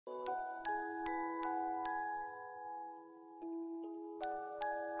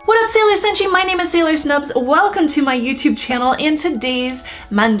Sailor Senshi? My name is Sailor Snubs. Welcome to my YouTube channel and today's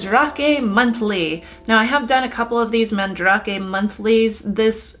Mandarake Monthly. Now I have done a couple of these Mandarake Monthlies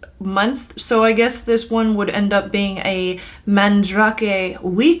this month, so I guess this one would end up being a Mandarake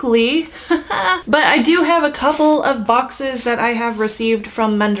Weekly. But I do have a couple of boxes that I have received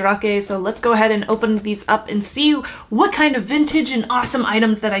from Mandarake, so let's go ahead and open these up and see what kind of vintage and awesome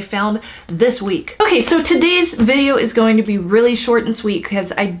items that I found this week. Okay, so today's video is going to be really short and sweet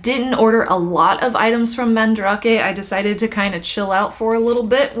because I didn't order a lot of items from Mandarake. I decided to kind of chill out for a little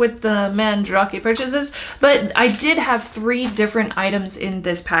bit with the Mandarake purchases, but I did have 3 different items in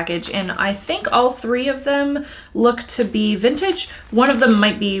this package, and I think all 3 of them look to be vintage. One of them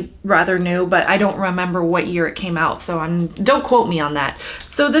might be rather new, but I don't remember what year it came out, so don't quote me on that.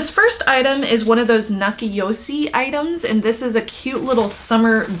 So this first item is one of those Nakiyoshi items, and this is a cute little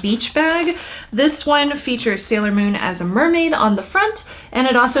summer beach bag. This one features Sailor Moon as a mermaid on the front, and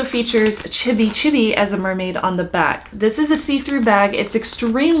it also features Chibi as a mermaid on the back. This is a see-through bag. It's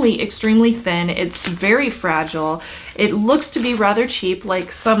extremely thin. It's very fragile. It looks to be rather cheap,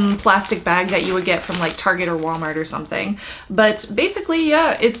 like some plastic bag that you would get from like Target or Walmart or something. But basically,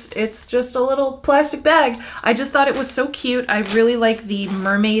 yeah, it's just a little plastic bag. I just thought it was so cute. I really like the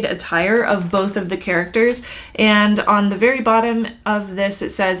mermaid attire of both of the characters. And on the very bottom of this, it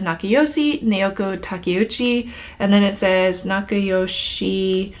says Nakiyoshi, Naoko Takeuchi, and then it says Nakayoshi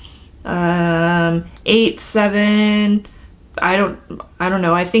 87. I don't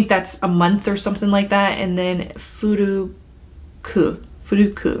know. I think that's a month or something like that. And then Furuku.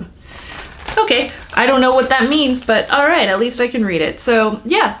 Okay, I don't know what that means, but all right, at least I can read it. So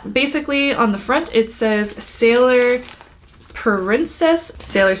yeah, basically on the front it says Sailor Princess,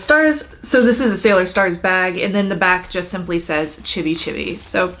 Sailor Stars. So this is a Sailor Stars bag, and then the back just simply says Chibi.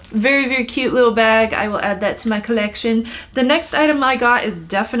 So very cute little bag. I will add that to my collection. The next item I got is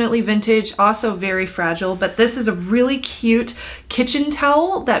definitely vintage, also very fragile, but this is a really cute kitchen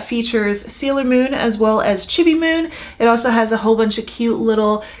towel that features Sailor Moon as well as Chibi Moon. It also has a whole bunch of cute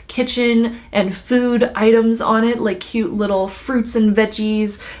little kitchen and food items on it, like cute little fruits and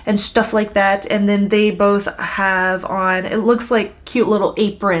veggies and stuff like that. And then they both have on, it looks like cute little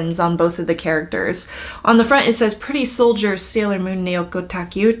aprons on both of the characters. On the front it says Pretty Soldier Sailor Moon Naoko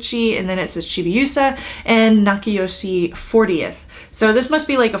Takeuchi, and then it says Chibiyusa and Nakiyoshi 40th. So this must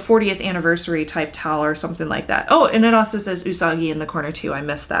be like a 40th anniversary type towel or something like that. Oh, and it also says Usagi in the corner too. I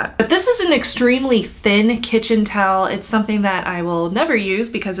missed that. But this is an extremely thin kitchen towel. It's something that I will never use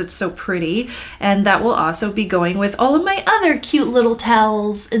because it's so pretty, and that will also be going with all of my other cute little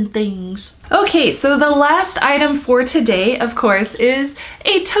towels and things. Okay, so the last item for today, of course, is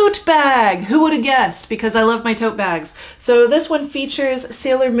a tote bag. Who would have guessed? Because I love my tote bags. So this one features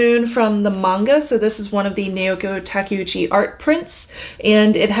Sailor Moon from the manga. So this is one of the Naoko Takeuchi art prints,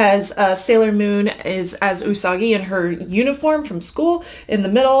 and it has Sailor Moon as Usagi in her uniform from school in the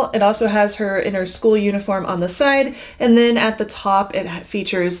middle. It also has her in her school uniform on the side, and then at the top it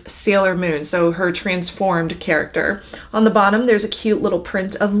features Sailor Moon, so her transformed character. On the bottom there's a cute little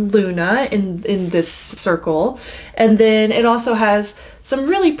print of Luna in this circle, and then it also has some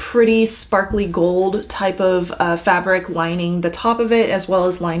really pretty sparkly gold type of fabric lining the top of it, as well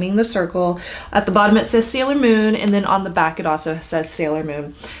as lining the circle. At the bottom it says Sailor Moon, and then on the back it also says Sailor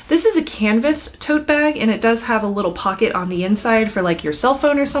Moon. This is a canvas tote bag, and it does have a little pocket on the inside for like your cell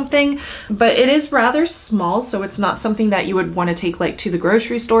phone or something, but it is rather small, so it's not something that you would want to take like to the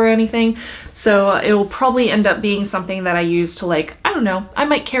grocery store or anything. So it will probably end up being something that I use to, like, I don't know, I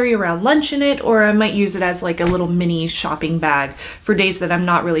might carry around lunch in it, or I might use it as like a little mini shopping bag for days that I'm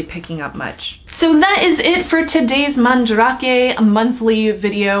not really picking up much. So that is it for today's Mandarake monthly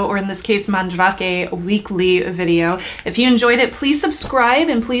video, or in this case Mandarake weekly video. If you enjoyed it, please subscribe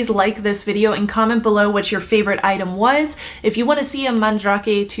and please like this video and comment below what your favorite item was. If you want to see a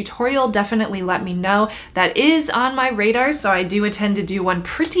Mandarake tutorial, definitely let me know. That is on my radar, so I do intend to do one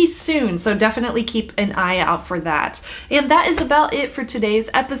pretty soon, so definitely keep an eye out for that. And that is about it for today's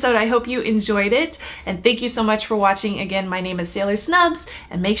episode. I hope you enjoyed it, and thank you so much for watching. Again, my name is Sailor Snubs,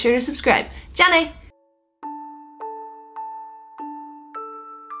 and make sure to subscribe. じゃあね